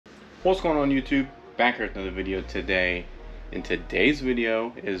What's going on YouTube? Back here with another video today. In today's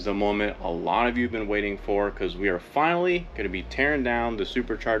video is the moment a lot of you have been waiting for, because we are finally going to be tearing down the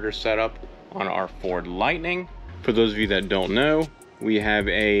supercharger setup on our Ford Lightning. For those of you that don't know, we have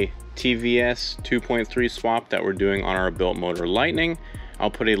a TVS 2.3 swap that we're doing on our built motor Lightning. I'll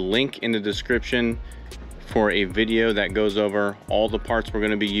put a link in the description for a video that goes over all the parts we're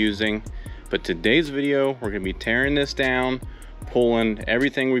going to be using. But today's video, we're going to be tearing this down, pulling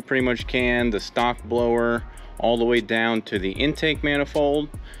everything we pretty much can, the stock blower all the way down to the intake manifold,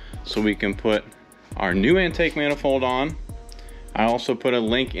 so we can put our new intake manifold on. I also put a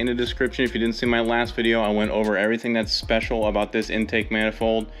link in the description. If you didn't see my last video, I went over everything that's special about this intake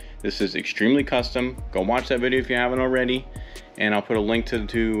manifold. This is extremely custom. Go watch that video if you haven't already, and I'll put a link to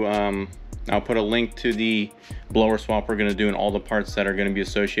the blower swap we're going to do and all the parts that are going to be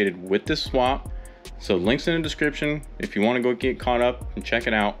associated with this swap. So links in the description if you want to go get caught up and check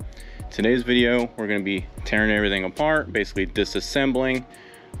it out. Today's video, we're going to be tearing everything apart, basically disassembling,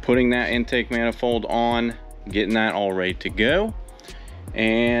 putting that intake manifold on, getting that all ready to go.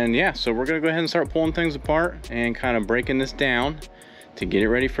 And yeah, so we're going to go ahead and start pulling things apart and kind of breaking this down to get it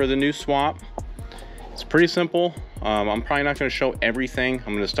ready for the new swap. It's pretty simple. I'm probably not going to show everything.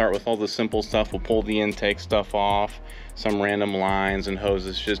 I'm going to start with all the simple stuff. We'll pull the intake stuff off, some random lines and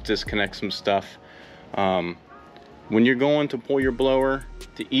hoses, just disconnect some stuff. When you're going to pull your blower,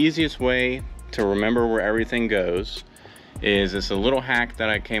 the easiest way to remember where everything goes is this a little hack that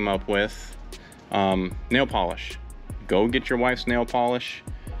I came up with. Nail polish. Go get your wife's nail polish.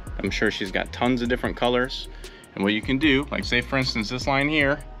 I'm sure she's got tons of different colors. And what you can do, like say for instance this line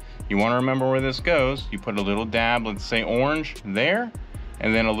here, you want to remember where this goes, you put a little dab, let's say orange there,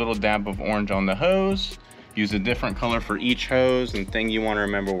 and then a little dab of orange on the hose. Use a different color for each hose and thing you want to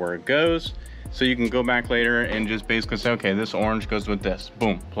remember where it goes. So you can go back later and just basically say, okay, this orange goes with this,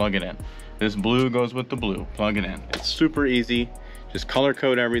 boom, plug it in. This blue goes with the blue, plug it in. It's super easy. Just color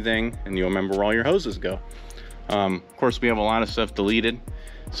code everything and you'll remember where all your hoses go. Of course, we have a lot of stuff deleted,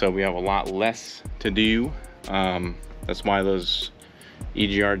 so we have a lot less to do. That's why those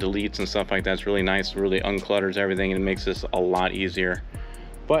EGR deletes and stuff like that's really nice. It really unclutters everything and it makes this a lot easier.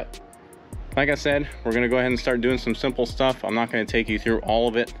 But like I said, we're gonna go ahead and start doing some simple stuff. I'm not gonna take you through all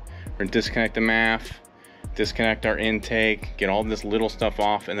of it. We're gonna disconnect the MAF, disconnect our intake, get all this little stuff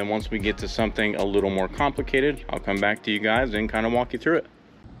off, and then once we get to something a little more complicated, I'll come back to you guys and kind of walk you through it.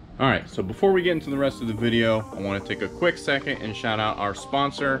 All right, so before we get into the rest of the video, I want to take a quick second and shout out our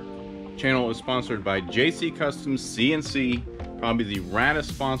sponsor. The channel is sponsored by JC Customs CNC, probably the raddest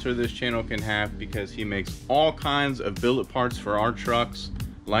sponsor this channel can have, because he makes all kinds of billet parts for our trucks,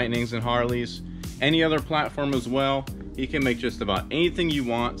 Lightnings and Harleys, any other platform as well. He can make just about anything you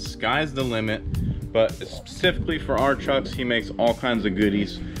want. Sky's the limit. But specifically for our trucks, he makes all kinds of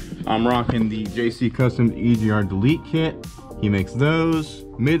goodies. I'm rocking the JC Customs EGR Delete Kit. He makes those.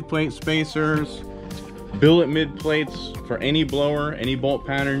 Mid-plate spacers. Billet mid-plates for any blower, any bolt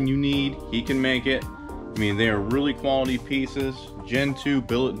pattern you need, he can make it. I mean, they are really quality pieces. Gen 2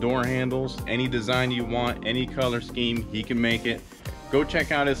 billet door handles. Any design you want, any color scheme, he can make it. Go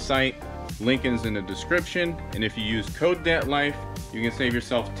check out his site. Link is in the description, and if you use code Debtlife, you can save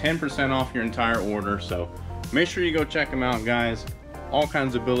yourself 10% off your entire order. So make sure you go check him out, guys. All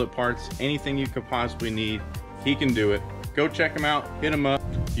kinds of billet parts, anything you could possibly need, he can do it. Go check him out, hit him up,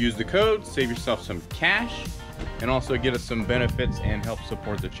 use the code, save yourself some cash, and also get us some benefits and help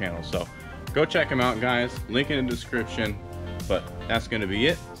support the channel. So go check him out, guys. Link in the description. But that's going to be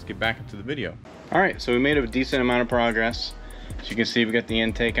it. Let's get back into the video. All right, so we made a decent amount of progress. As you can see, we got the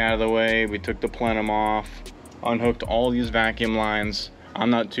intake out of the way, we took the plenum off, unhooked all these vacuum lines.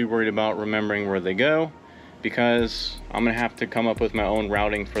 I'm not too worried about remembering where they go, because I'm gonna have to come up with my own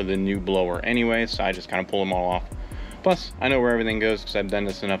routing for the new blower anyway, so I just kind of pull them all off. Plus, I know where everything goes because I've done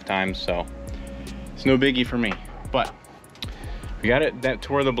this enough times, so it's no biggie for me. But we got it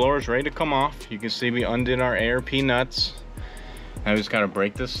to where the blower's ready to come off. You can see we undid our ARP nuts. I just gotta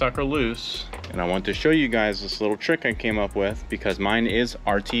break this sucker loose, and I want to show you guys this little trick I came up with, because mine is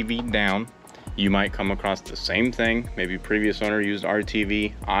RTV down. You might come across the same thing. Maybe previous owner used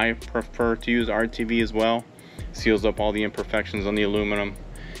RTV. I prefer to use RTV as well. Seals up all the imperfections on the aluminum.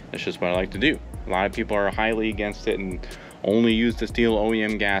 That's just what I like to do. A lot of people are highly against it and only use the steel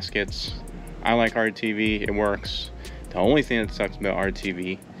OEM gaskets. I like RTV, it works. The only thing that sucks about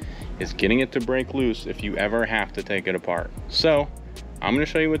RTV is getting it to break loose if you ever have to take it apart. So I'm going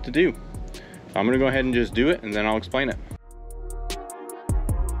to show you what to do. I'm going to go ahead and just do it, and then I'll explain it.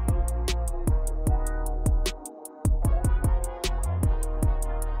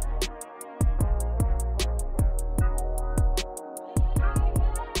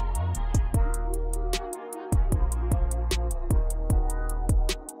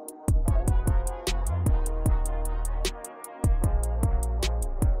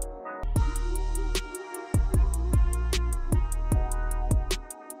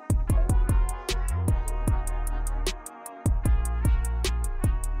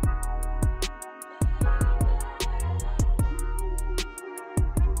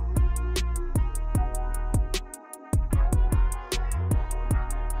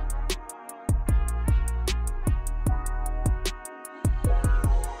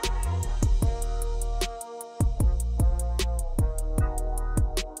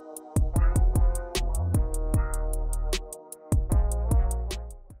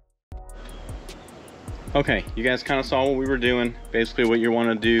 Okay, you guys kind of saw what we were doing. Basically what you want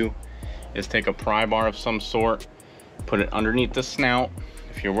to do is take a pry bar of some sort, put it underneath the snout.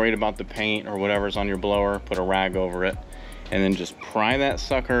 If you're worried about the paint or whatever's on your blower, put a rag over it, and then just pry that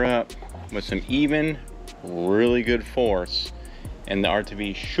sucker up with some even, really good force, and the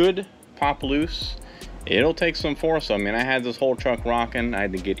RTV should pop loose. It'll take some force. I mean, I had this whole truck rocking. I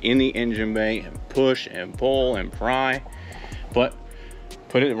had to get in the engine bay and push and pull and pry, but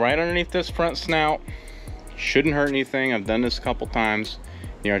put it right underneath this front snout. Shouldn't hurt anything. I've done this a couple times.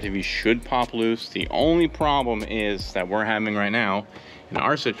 The RTV should pop loose. The only problem is that we're having right now in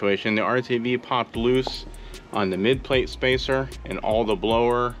our situation, the RTV popped loose on the mid plate spacer, and all the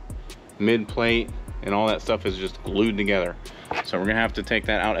blower, mid plate, and all that stuff is just glued together. So we're gonna have to take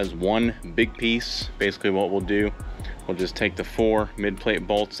that out as one big piece. Basically what we'll do, we'll just take the 4 mid plate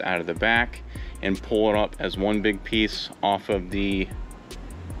bolts out of the back and pull it up as one big piece off of the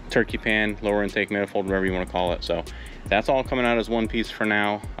turkey pan, lower intake manifold, whatever you want to call it. So that's all coming out as one piece for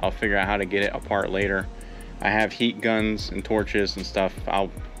now. I'll figure out how to get it apart later. I have heat guns and torches and stuff.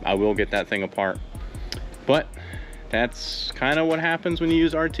 I will get that thing apart. But that's kind of what happens when you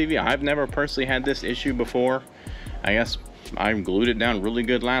use RTV. I've never personally had this issue before. I guess I glued it down really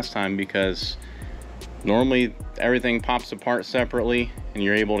good last time, because normally everything pops apart separately and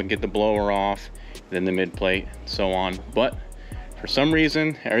you're able to get the blower off, then the mid plate, so on. But for some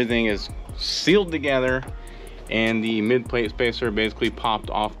reason, everything is sealed together and the mid plate spacer basically popped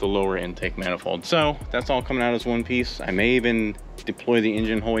off the lower intake manifold. So that's all coming out as one piece. I may even deploy the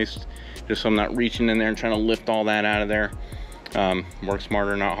engine hoist just so I'm not reaching in there and trying to lift all that out of there. Work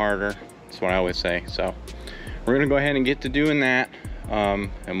smarter, not harder. That's what I always say. So we're gonna go ahead and get to doing that,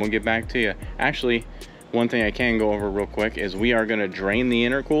 and we'll get back to you. Actually, one thing I can go over real quick is we are gonna drain the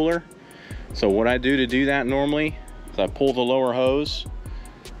intercooler. So what I do to do that normally is I pull the lower hose,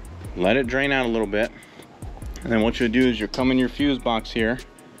 let it drain out a little bit, and then what you do is you come in your fuse box here.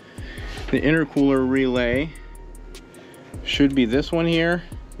 The intercooler relay should be this one here.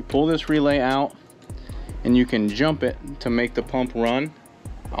 You pull this relay out and you can jump it to make the pump run.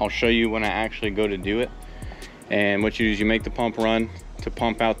 I'll show you when I actually go to do it. And what you do is you make the pump run to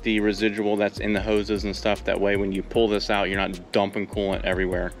pump out the residual that's in the hoses and stuff. That way when you pull this out, you're not dumping coolant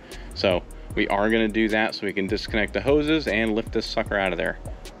everywhere. So we are gonna do that so we can disconnect the hoses and lift this sucker out of there.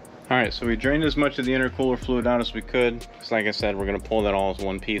 All right, so we drained as much of the intercooler fluid out as we could, because like I said, we're gonna pull that all as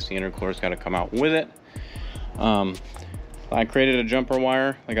one piece. The intercooler's gotta come out with it. I created a jumper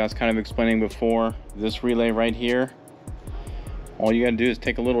wire, like I was kind of explaining before. This relay right here, all you gotta do is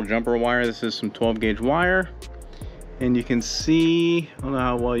take a little jumper wire. This is some 12 gauge wire, and you can see, I don't know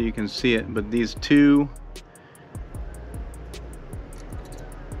how well you can see it, but these two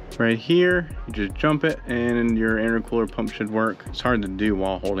right here, you just jump it and your intercooler pump should work. It's hard to do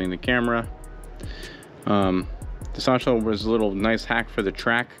while holding the camera. This also was a little nice hack for the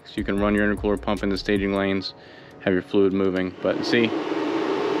track, so you can run your intercooler pump in the staging lanes, have your fluid moving. But see,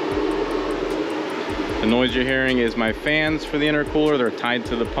 the noise you're hearing is my fans for the intercooler. They're tied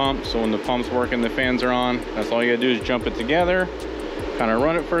to the pump, so when the pump's working, the fans are on. That's all you gotta do is jump it together, kind of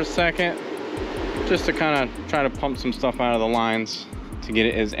run it for a second, just to kind of try to pump some stuff out of the lines to get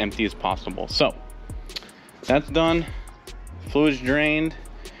it as empty as possible. So that's done, fluid's drained.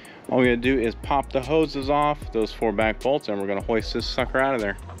 All we gotta do is pop the hoses off, those 4 back bolts, and we're gonna hoist this sucker out of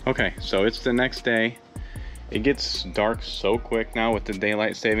there. Okay, so it's the next day. It gets dark so quick now with the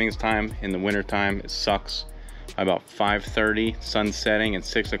daylight savings time. In the winter time, it sucks. About 5:30, sun setting, and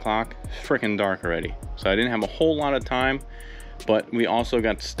 6 o'clock, freaking dark already. So I didn't have a whole lot of time, but we also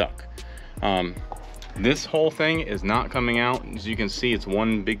got stuck. This whole thing is not coming out. As you can see, it's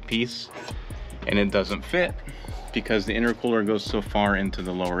one big piece and it doesn't fit because the intercooler goes so far into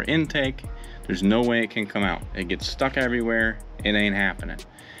the lower intake. There's no way it can come out. It gets stuck everywhere. It ain't happening.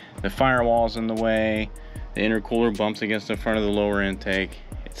 The firewall's in the way. The intercooler bumps against the front of the lower intake.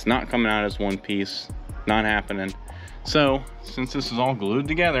 It's not coming out as one piece. Not happening. So since this is all glued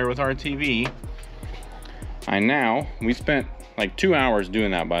together with RTV, we spent like 2 hours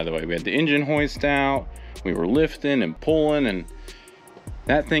doing that, by the way. We had the engine hoist out, we were lifting and pulling, and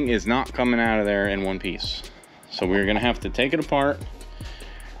that thing is not coming out of there in one piece. So we're gonna have to take it apart.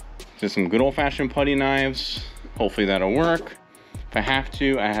 Just some good old-fashioned putty knives. Hopefully that'll work. If I have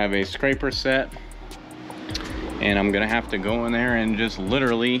to, I have a scraper set, and I'm gonna have to go in there and just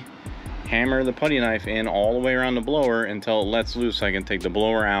literally hammer the putty knife in all the way around the blower until it lets loose so I can take the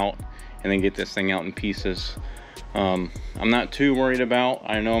blower out and then get this thing out in pieces. I'm not too worried about,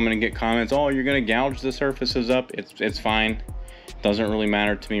 I know I'm gonna get comments, oh, you're gonna gouge the surfaces up. It's fine. It doesn't really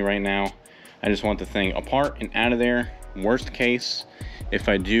matter to me right now. I just want the thing apart and out of there. Worst case, if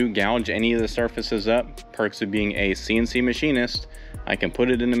I do gouge any of the surfaces up, perks of being a CNC machinist, I can put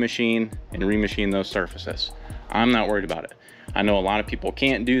it in the machine and remachine those surfaces. I'm not worried about it. I know a lot of people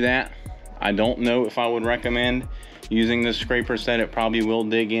can't do that. I don't know if I would recommend using this scraper set. It probably will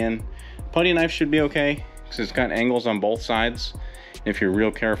dig in. Putty knife should be okay because it's got angles on both sides. If you're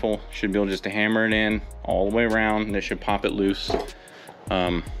real careful, you should be able just to hammer it in all the way around and it should pop it loose.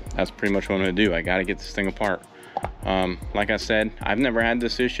 That's pretty much what I'm gonna do. I gotta get this thing apart. Like I said, I've never had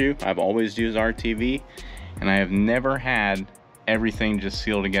this issue. I've always used RTV and I have never had everything just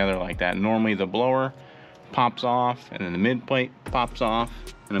sealed together like that. Normally the blower pops off and then the mid plate pops off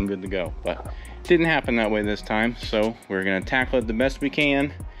and I'm good to go, but it didn't happen that way this time. So we're gonna tackle it the best we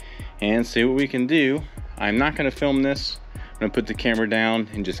can and see what we can do. I'm not gonna film this. I'm gonna put the camera down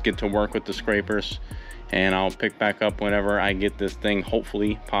and just get to work with the scrapers, and I'll pick back up whenever I get this thing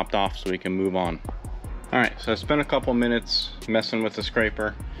hopefully popped off so we can move on. All right, so I spent a couple minutes messing with the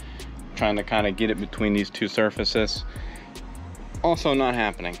scraper, trying to kind of get it between these two surfaces. Also not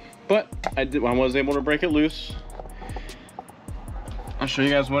happening, but I was able to break it loose. I'll show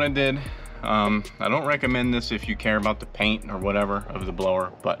you guys what I did. I don't recommend this if you care about the paint or whatever of the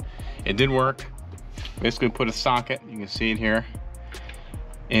blower, but it did work. Basically put a socket, you can see it here,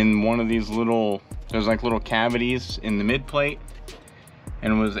 in one of these little, there's like little cavities in the mid plate,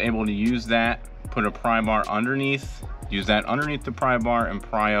 and was able to use that, put a pry bar underneath, use that underneath the pry bar and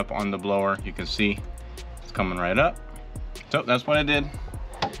pry up on the blower. You can see it's coming right up. So that's what I did,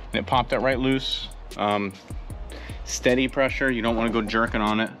 and it popped it right loose. Steady pressure, you don't want to go jerking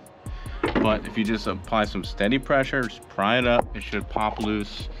on it, but if you just apply some steady pressure, just pry it up, it should pop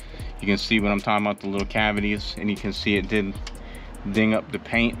loose. You can see what I'm talking about, the little cavities, and you can see it did ding up the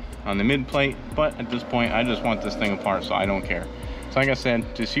paint on the mid plate, but at this point I just want this thing apart, so I don't care. So like I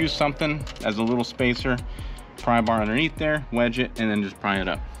said, just use something as a little spacer, pry bar underneath there, wedge it, and then just pry it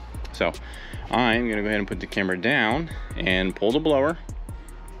up. So I'm gonna go ahead and put the camera down and pull the blower,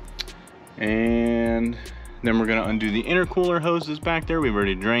 and then we're gonna undo the intercooler hoses back there. We've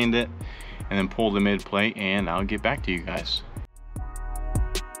already drained it, and then pull the mid plate, and I'll get back to you guys.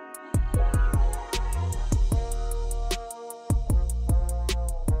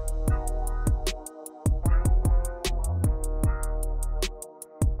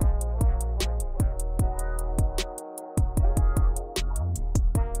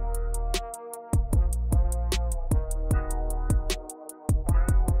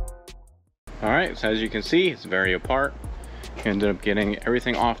 All right, so as you can see, it's very apart. Ended up getting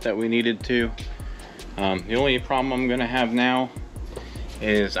everything off that we needed to. The only problem I'm gonna have now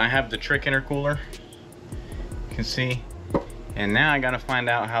is I have the trick intercooler, you can see, and now I gotta find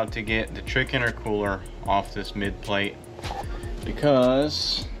out how to get the trick intercooler off this mid plate,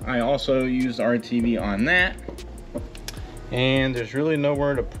 because I also used RTV on that, and there's really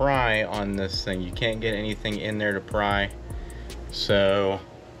nowhere to pry on this thing. You can't get anything in there to pry. So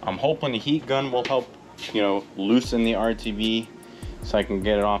I'm hoping the heat gun will help, you know, loosen the RTV so I can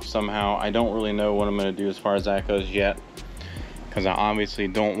get it off somehow. I don't really know what I'm going to do as far as that goes yet, because I obviously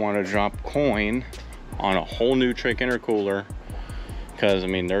don't want to drop coin on a whole new trick intercooler, because I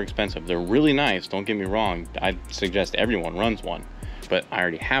mean, they're expensive. They're really nice, don't get me wrong. I'd suggest everyone runs one, but I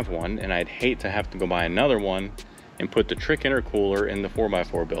already have one and I'd hate to have to go buy another one and put the trick intercooler in the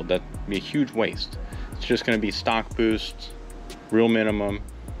 4x4 build. That'd be a huge waste. It's just going to be stock boost, real minimum.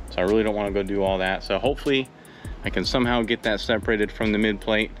 So I really don't want to go do all that. So hopefully I can somehow get that separated from the mid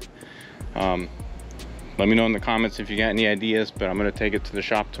plate. Let me know in the comments if you got any ideas, but I'm going to take it to the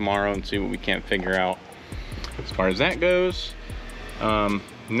shop tomorrow and see what we can't figure out as far as that goes.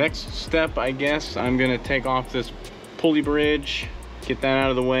 Next step, I guess, I'm going to take off this pulley bridge, get that out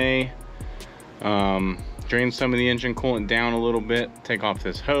of the way, drain some of the engine coolant down a little bit, take off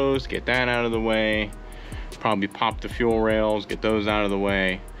this hose, get that out of the way, probably pop the fuel rails, get those out of the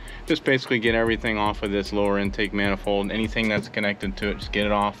way. Just basically get everything off of this lower intake manifold. Anything that's connected to it, just get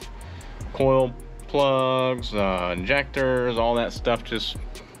it off. Coil plugs, injectors, all that stuff, just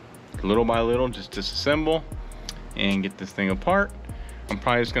little by little, just disassemble and get this thing apart. I'm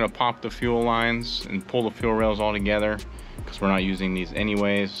probably just gonna pop the fuel lines and pull the fuel rails all together, because we're not using these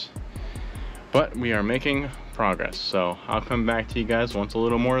anyways. But we are making progress, so I'll come back to you guys once a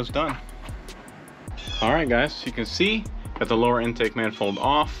little more is done. All right guys, you can see got the lower intake manifold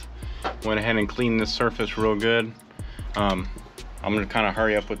off. Went ahead and cleaned this surface real good. I'm gonna kind of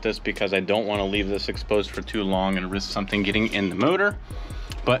hurry up with this because I don't want to leave this exposed for too long and risk something getting in the motor.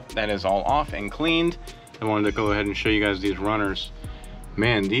 But that is all off and cleaned. I wanted to go ahead and show you guys these runners.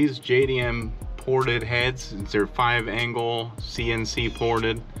 Man, these JDM ported heads, they're 5-angle CNC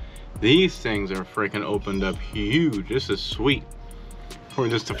ported. These things are freaking opened up huge. This is sweet. For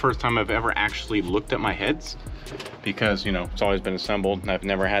this is the first time I've ever actually looked at my heads, because you know it's always been assembled and I've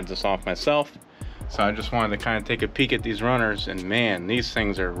never had this off myself. So I just wanted to kind of take a peek at these runners, and man, these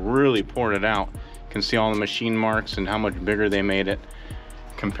things are really ported out. You can see all the machine marks and how much bigger they made it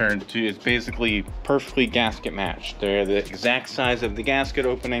compared to, it's basically perfectly gasket matched. They're the exact size of the gasket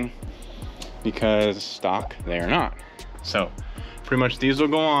opening, because stock they are not. So pretty much these will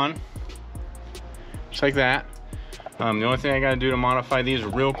go on just like that. The only thing I gotta do to modify these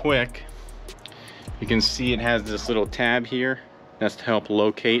real quick, you can see it has this little tab here. That's to help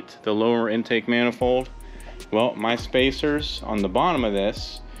locate the lower intake manifold. Well, my spacers on the bottom of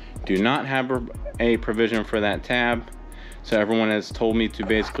this do not have a provision for that tab. So everyone has told me to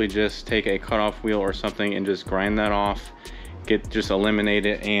basically just take a cutoff wheel or something and just grind that off, just eliminate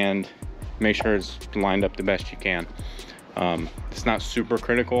it and make sure it's lined up the best you can. It's not super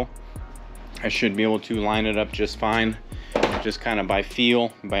critical. I should be able to line it up just fine, just kind of by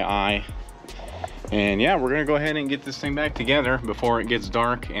feel, by eye. And yeah, we're gonna go ahead and get this thing back together before it gets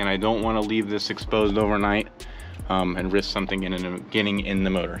dark, and I don't want to leave this exposed overnight and risk something getting in the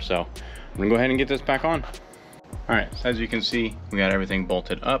motor. So I'm gonna go ahead and get this back on. All right, so as you can see, we got everything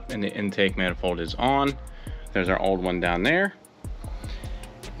bolted up and the intake manifold is on. There's our old one down there.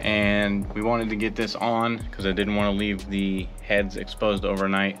 And we wanted to get this on because I didn't want to leave the heads exposed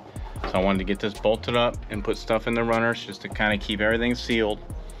overnight. So I wanted to get this bolted up and put stuff in the runners just to kind of keep everything sealed.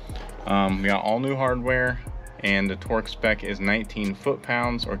 We got all new hardware, and the torque spec is 19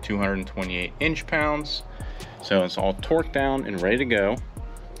 foot-pounds or 228 inch-pounds. So it's all torqued down and ready to go.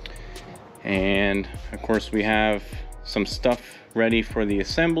 And of course we have some stuff ready for the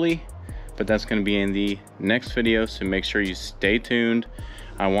assembly, but that's going to be in the next video, so make sure you stay tuned.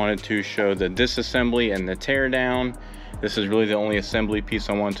 I wanted to show the disassembly and the tear down. This is really the only assembly piece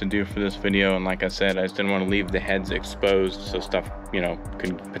I wanted to do for this video, and like I said, I just didn't want to leave the heads exposed so stuff, you know,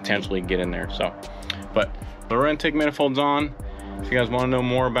 could potentially get in there. So, but lower intake manifold's on. If you guys want to know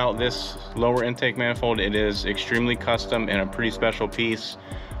more about this lower intake manifold, it is extremely custom and a pretty special piece.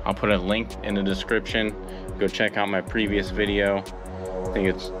 I'll put a link in the description. Go check out my previous video. I think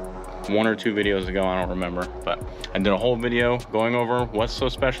it's 1 or 2 videos ago, I don't remember, but I did a whole video going over what's so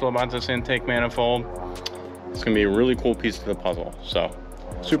special about this intake manifold. It's gonna be a really cool piece of the puzzle. So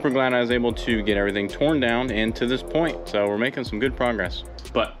super glad I was able to get everything torn down and to this point. So we're making some good progress.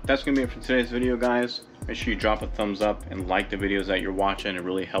 But that's gonna be it for today's video, guys. Make sure you drop a thumbs up and like the videos that you're watching. It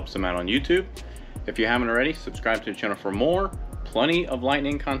really helps them out on YouTube. If you haven't already, subscribe to the channel for more. Plenty of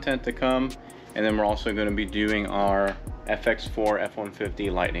Lightning content to come. And then we're also gonna be doing our FX4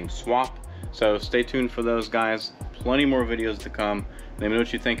 F-150 Lightning swap. So stay tuned for those, guys. Plenty more videos to come. Let me know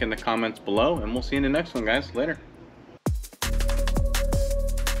what you think in the comments below, and we'll see you in the next one, guys. Later.